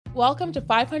Welcome to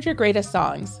 500 Greatest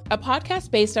Songs, a podcast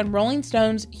based on Rolling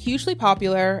Stone's hugely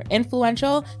popular,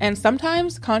 influential, and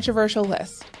sometimes controversial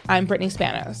list. I'm Brittany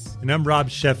Spanos. And I'm Rob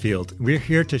Sheffield. We're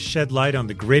here to shed light on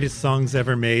the greatest songs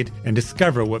ever made and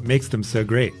discover what makes them so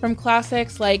great. From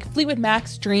classics like Fleetwood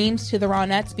Mac's Dreams to the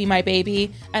Ronettes' Be My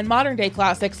Baby, and modern-day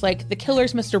classics like The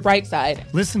Killer's Mr.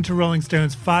 Brightside. Listen to Rolling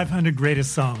Stone's 500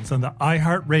 Greatest Songs on the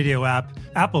iHeartRadio app,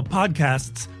 Apple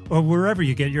Podcasts, or wherever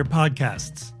you get your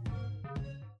podcasts.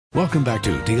 Welcome back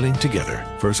to Dealing Together.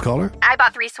 First caller? I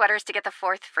bought 3 sweaters to get the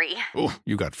 4th free. Oh,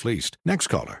 you got fleeced. Next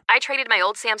caller? I traded my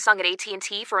old Samsung at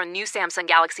AT&T for a new Samsung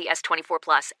Galaxy S24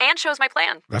 Plus and chose my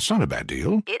plan. That's not a bad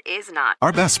deal. It is not.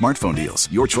 Our best smartphone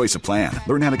deals. Your choice of plan.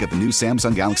 Learn how to get the new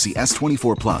Samsung Galaxy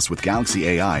S24 Plus with Galaxy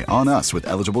AI on us with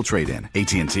eligible trade-in.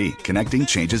 AT&T. Connecting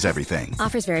changes everything.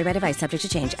 Offers vary by device. Subject to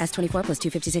change. S24 plus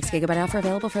 256 gigabyte offer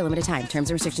available for a limited time. Terms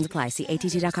and restrictions apply. See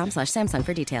att.com/Samsung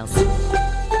for details.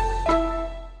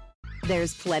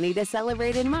 There's plenty to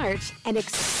celebrate in March and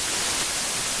National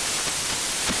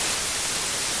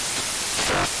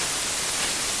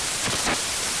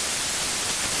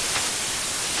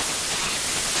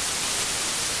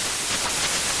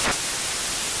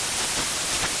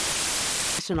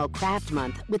Craft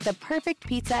Month with the perfect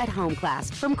pizza at home class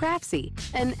from Craftsy.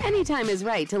 And anytime is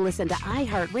right to listen to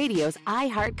iHeartRadio's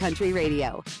iHeart Country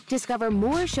Radio. Discover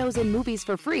more shows and movies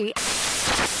for free.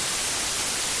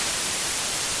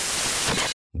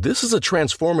 This is a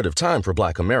transformative time for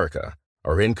Black America.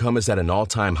 Our income is at an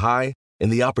all-time high,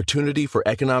 and the opportunity for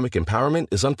economic empowerment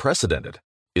is unprecedented.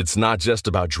 It's not just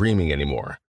about dreaming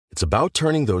anymore. It's about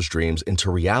turning those dreams into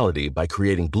reality by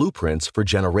creating blueprints for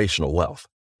generational wealth.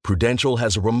 Prudential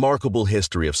has a remarkable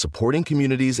history of supporting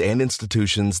communities and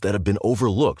institutions that have been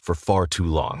overlooked for far too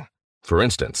long. For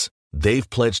instance, they've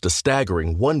pledged a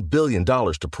staggering $1 billion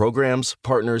to programs,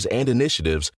 partners, and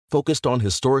initiatives focused on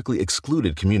historically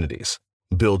excluded communities.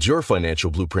 Build your financial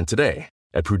blueprint today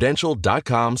at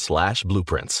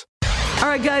prudential.com/blueprints. All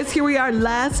right, guys, here we are.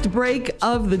 Last break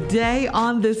of the day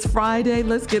on this Friday.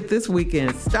 Let's get this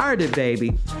weekend started,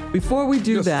 baby. Before we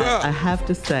do that, sir. I have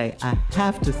to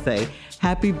say,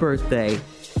 happy birthday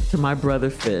to my brother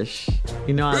Fish.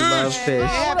 You know I love Fish.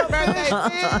 Happy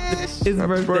birthday, Fish. His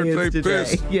birthday is today.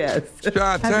 Fish. Yes.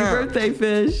 Happy birthday,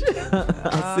 Fish.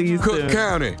 I'll see you soon. Cook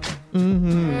County.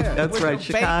 Mm-hmm. Yeah, that's right,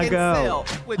 Chicago.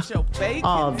 With your bacon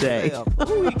all day.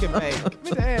 Who he can make?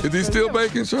 Is he still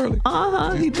baking, Shirley?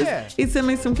 He sent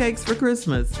me some cakes for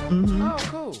Christmas. Mm-hmm. Oh,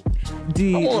 cool.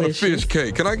 Delicious. I want a fish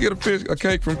cake. Can I get a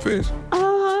cake from Fish?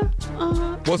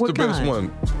 What's what the best kind?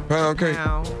 one? Pound cake?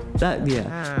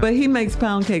 But he makes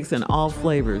pound cakes in all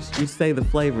flavors. You say the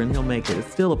flavor and he'll make it.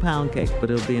 It's still a pound cake,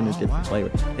 but it'll be in a different flavor.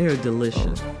 They're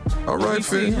delicious. All right,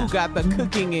 Fish. Who got the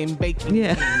cooking and baking?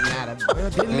 Yeah.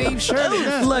 Didn't leave Shirley.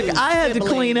 Look, I had to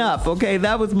clean up, okay?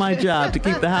 That was my job, to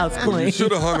keep the house clean. You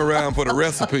should have hung around for the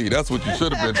recipe. That's what you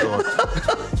should have been doing.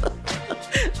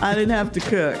 I didn't have to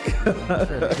cook.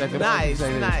 Nice.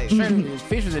 Shirley,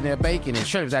 Fish was in there baking and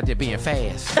Shirley was out there being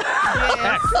fast.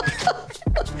 Yes.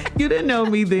 You didn't know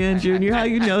me then, Junior. How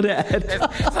you know that?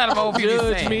 That's how the old people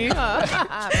Judge me, huh?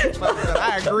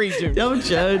 I agree, Junior. Don't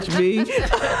judge me.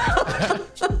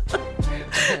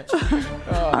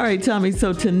 All right, Tommy.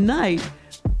 So tonight,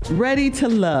 Ready to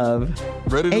Love.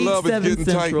 Ready to Love is getting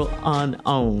Central tight. On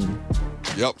OWN.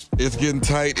 Yep, it's getting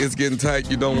tight.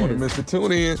 You don't want to miss it.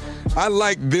 Tune in. I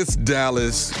like this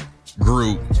Dallas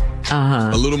group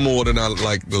a little more than I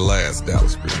like the last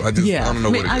Dallas group. I don't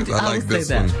know what it is. I like this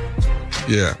one.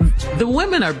 Yeah. The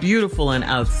women are beautiful and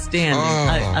outstanding.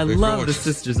 I love gorgeous.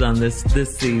 the sisters on this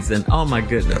season. Oh my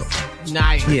goodness.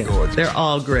 Nice. Yeah, they're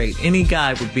all great. Any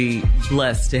guy would be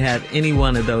blessed to have any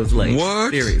one of those ladies.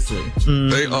 What? Seriously. Mm-hmm.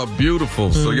 They are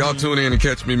beautiful. So y'all tune in and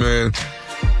catch me, man.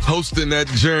 Hosting that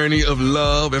journey of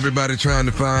love. Everybody trying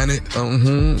to find it.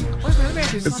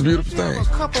 It's a beautiful thing. A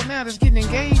couple now that's getting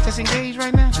engaged. That's engaged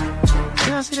right now.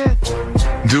 You don't see that?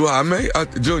 Do I,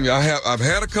 Junior? I've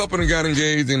had a couple that got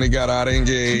engaged and they got out of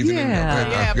engaged.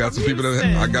 Yeah. I've got some people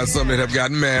I got some that have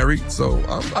gotten married. So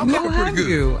I'm looking pretty good.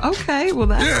 You? Okay, well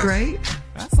that's great.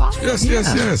 That's awesome. Yes.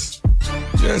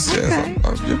 Okay.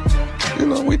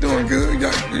 We doing good.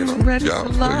 Ready to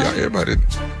Love. Everybody.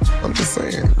 I'm just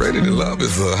saying, Ready to Love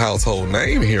is a household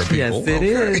name here, people. Yes, it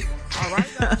is. All right.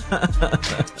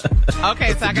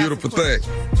 Okay, so I got a beautiful thing.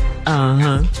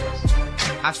 I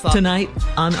saw tonight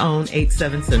on OWN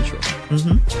 8/7 Central.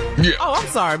 Mm-hmm. Yeah. Oh, I'm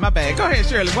sorry, my bad. Go ahead,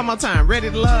 Shirley. One more time.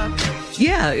 Ready to Love.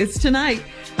 Yeah, it's tonight.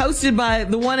 Hosted by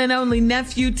the one and only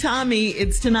nephew Tommy.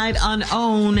 It's tonight on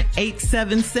OWN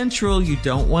 8/7 Central. You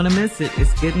don't want to miss it.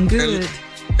 It's getting good.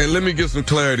 And let me give some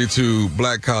clarity to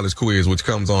Black College Quiz, which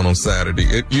comes on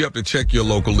Saturday. You have to check your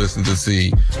local listen to see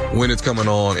when it's coming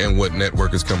on and what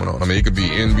network is coming on. I mean, it could be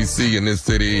NBC in this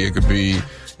city. It could be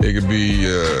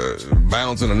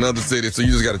Bounce in another city. So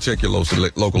you just got to check your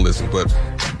local listen. But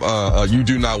you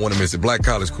do not want to miss it. Black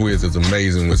College Quiz is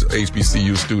amazing with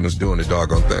HBCU students doing the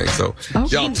doggone thing. So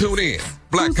y'all tune in.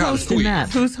 Black College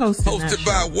Quiz. Who's hosting that? Hosted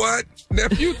by what?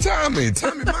 Nephew Tommy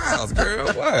Miles, girl.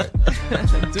 What?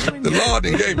 The Lord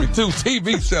done gave me 2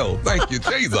 TV shows. Thank you,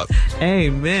 Jesus.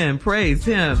 Amen. Praise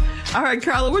him. All right,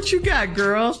 Carla, what you got,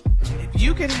 girl? If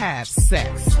you could have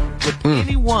sex with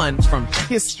anyone from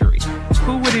history,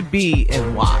 who would it be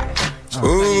and why?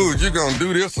 Ooh, you gonna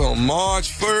do this on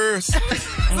March 1st?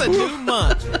 It's a new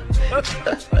month.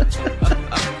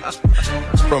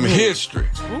 From history.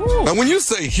 Ooh. Now, when you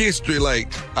say history,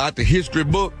 like out the history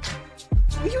book,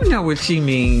 you know what she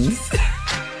means.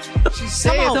 She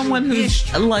said someone who's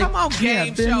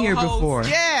been here before.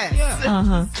 Yes.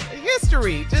 Yeah.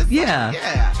 History. Just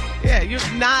yeah. You're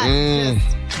not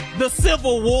just the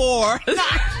Civil War.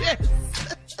 Not just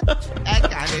that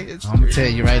kind of history. I'm gonna tell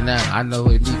you right now. I know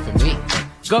who it'd be for me.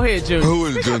 Go ahead, Junior. Who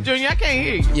is good? Junior, I can't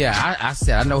hear you. Yeah, I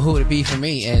said I know who it'd be for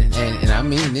me, and I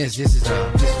mean this is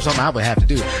something I would have to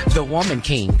do. The woman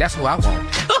king. That's who I want.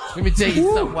 Let me tell you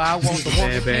something. Why I want the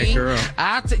woman king. Girl.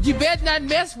 You better not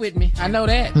mess with me. I know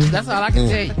that. That's all I can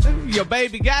tell you. Your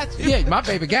baby got you. Yeah, my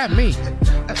baby got me.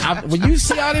 When you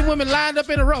see all these women lined up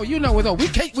in a row, you know what?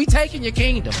 We taking your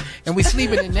kingdom and we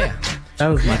sleeping in there. That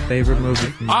was my favorite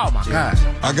movie. Oh my God!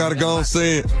 I gotta go and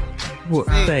say it. What?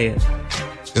 Say it.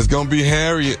 It's gonna be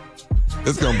Harriet.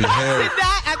 It's gonna be Harriet.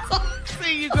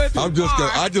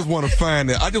 I just want to find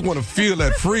that. I just want to feel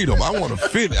that freedom. I want to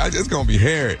feel it. It's gonna be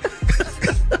Harriet.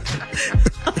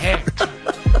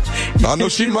 I know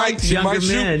she might shoot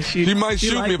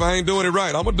me if I ain't doing it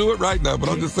right. I'm gonna do it right now, but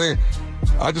I'm just saying.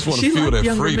 I just want to feel that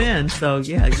freedom. Men, so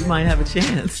yeah, you might have a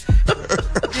chance. You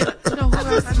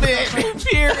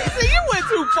went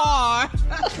too far.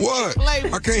 What?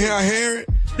 I can't have Harriet.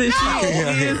 She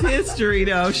is history,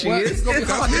 though. She is. It's gonna be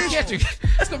hard to catch her.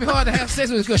 It's gonna be hard to have sex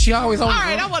with her because she always on. All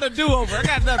right, I want a do-over. I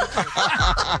got another.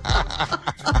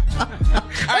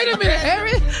 Wait a minute,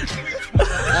 Harriet.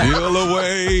 Steal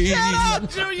away. Shut up,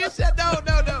 Junior. No. All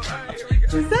right, here we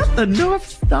go. Is that the North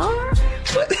Star?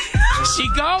 She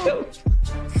go.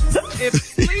 If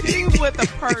sleeping with a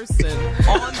person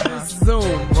on the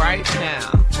Zoom right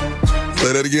now.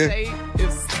 Say that again.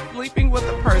 If sleeping with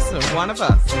a person, one of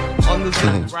us, on the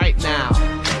Zoom right now,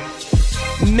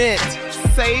 meant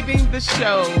saving the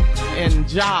show and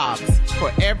jobs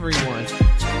for everyone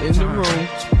in the room,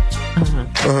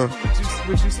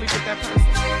 would you sleep with that person?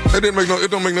 It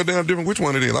don't make no damn difference which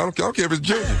one it is. I don't care if it's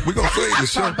Junior. We're gonna save the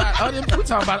show. We're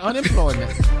talking about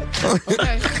unemployment.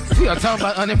 Okay, we are talking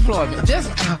about unemployment. Just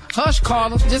hush,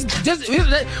 Carla.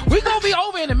 We're gonna be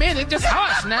over in a minute. Just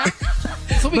hush now,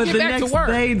 so we get back to work. But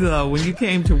the next day, though, when you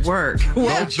came to work,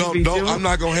 don't. I'm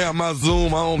not gonna have my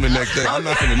Zoom on the next day. I'm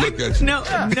not gonna look at you. No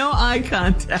eye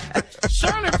contact.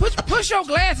 Shirley, push your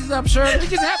glasses up, Shirley. We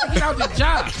just have to get out this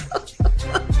job.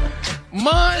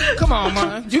 Mon, come on,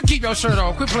 Mon. You keep your shirt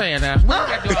on. Quit playing now. We don't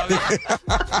got to do all that.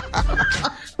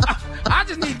 I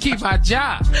just need to keep my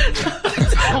job.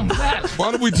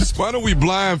 Why don't we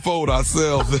blindfold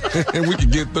ourselves and we can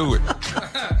get through it?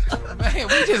 Man,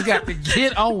 we just got to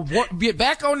get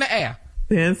back on the air.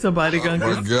 Then somebody gonna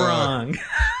get sprung.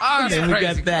 Then we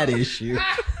got that issue.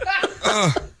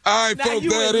 All right, folks,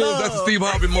 that's the Steve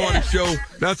Harvey Morning Show.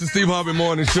 That's the Steve Harvey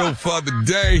Morning Show for the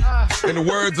day. In the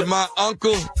words of my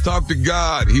uncle, talk to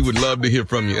God. He would love to hear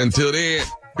from you. Until then,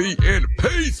 be in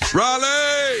peace.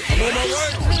 Raleigh, I'm on my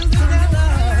way.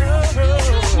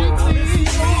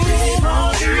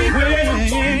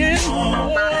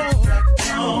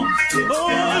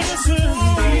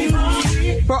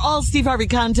 For all Steve Harvey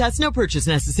contests, no purchase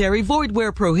necessary, void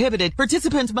where prohibited.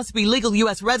 Participants must be legal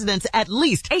U.S. residents at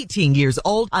least 18 years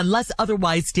old unless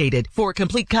otherwise stated. For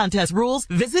complete contest rules,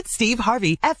 visit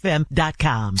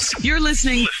SteveHarveyFM.com. You're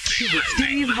listening to the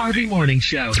Steve Harvey Morning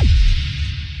Show.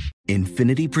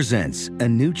 Infiniti presents a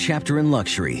new chapter in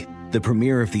luxury. The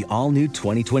premiere of the all-new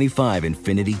 2025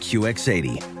 Infiniti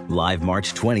QX80. Live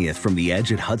March 20th from the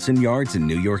Edge at Hudson Yards in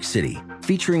New York City.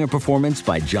 Featuring a performance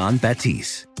by John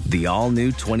Batiste. The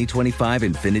all-new 2025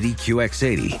 Infiniti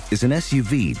QX80 is an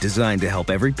SUV designed to help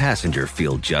every passenger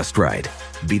feel just right.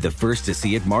 Be the first to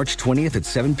see it March 20th at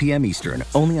 7 p.m. Eastern,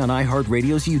 only on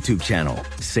iHeartRadio's YouTube channel.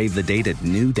 Save the date at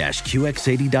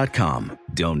new-QX80.com.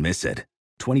 Don't miss it.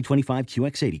 2025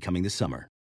 QX80 coming this summer.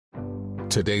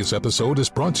 Today's episode is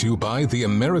brought to you by the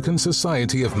American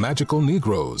Society of Magical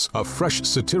Negroes, a fresh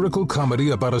satirical comedy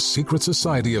about a secret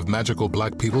society of magical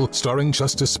black people starring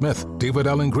Justice Smith, David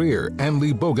Allen Greer, Ann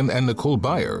Lee Bogan, and Nicole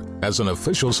Byer. As an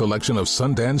official selection of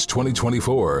Sundance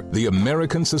 2024, the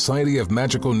American Society of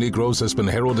Magical Negroes has been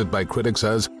heralded by critics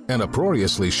as an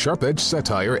uproariously sharp-edged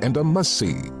satire and a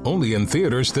must-see. Only in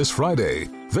theaters this Friday.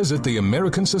 Visit the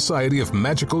American Society of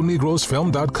Magical Negroes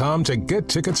Film.com to get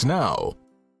tickets now.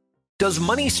 Does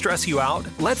money stress you out?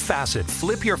 Let Facet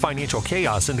flip your financial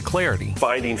chaos into clarity.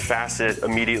 Finding Facet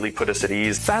immediately put us at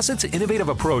ease. Facet's innovative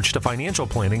approach to financial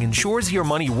planning ensures your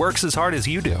money works as hard as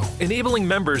you do, enabling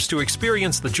members to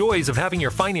experience the joys of having your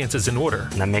finances in order.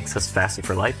 And that makes us Facet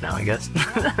for life now, I guess.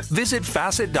 Visit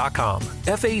Facet.com,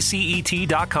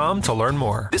 FACET.com to learn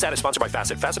more. This ad is sponsored by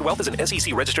Facet. Facet Wealth is an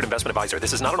SEC registered investment advisor.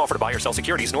 This is not an offer to buy or sell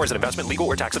securities, nor is it investment, legal,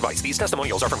 or tax advice. These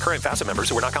testimonials are from current Facet members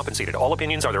who are not compensated. All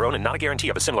opinions are their own and not a guarantee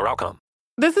of a similar outcome.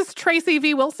 This is Tracy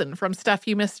V. Wilson from Stuff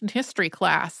You Missed in History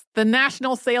class. The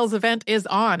national sales event is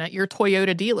on at your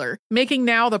Toyota dealer, making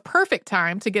now the perfect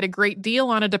time to get a great deal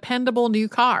on a dependable new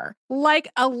car. Like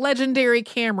a legendary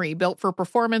Camry built for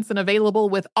performance and available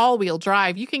with all-wheel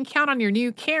drive, you can count on your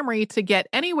new Camry to get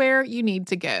anywhere you need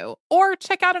to go. Or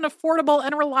check out an affordable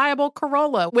and reliable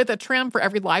Corolla with a trim for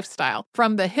every lifestyle.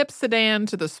 From the hip sedan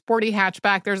to the sporty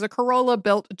hatchback, there's a Corolla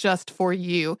built just for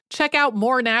you. Check out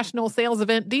more national sales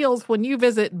event deals when you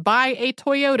visit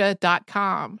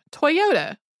buyatoyota.com.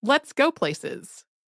 Toyota, let's go places.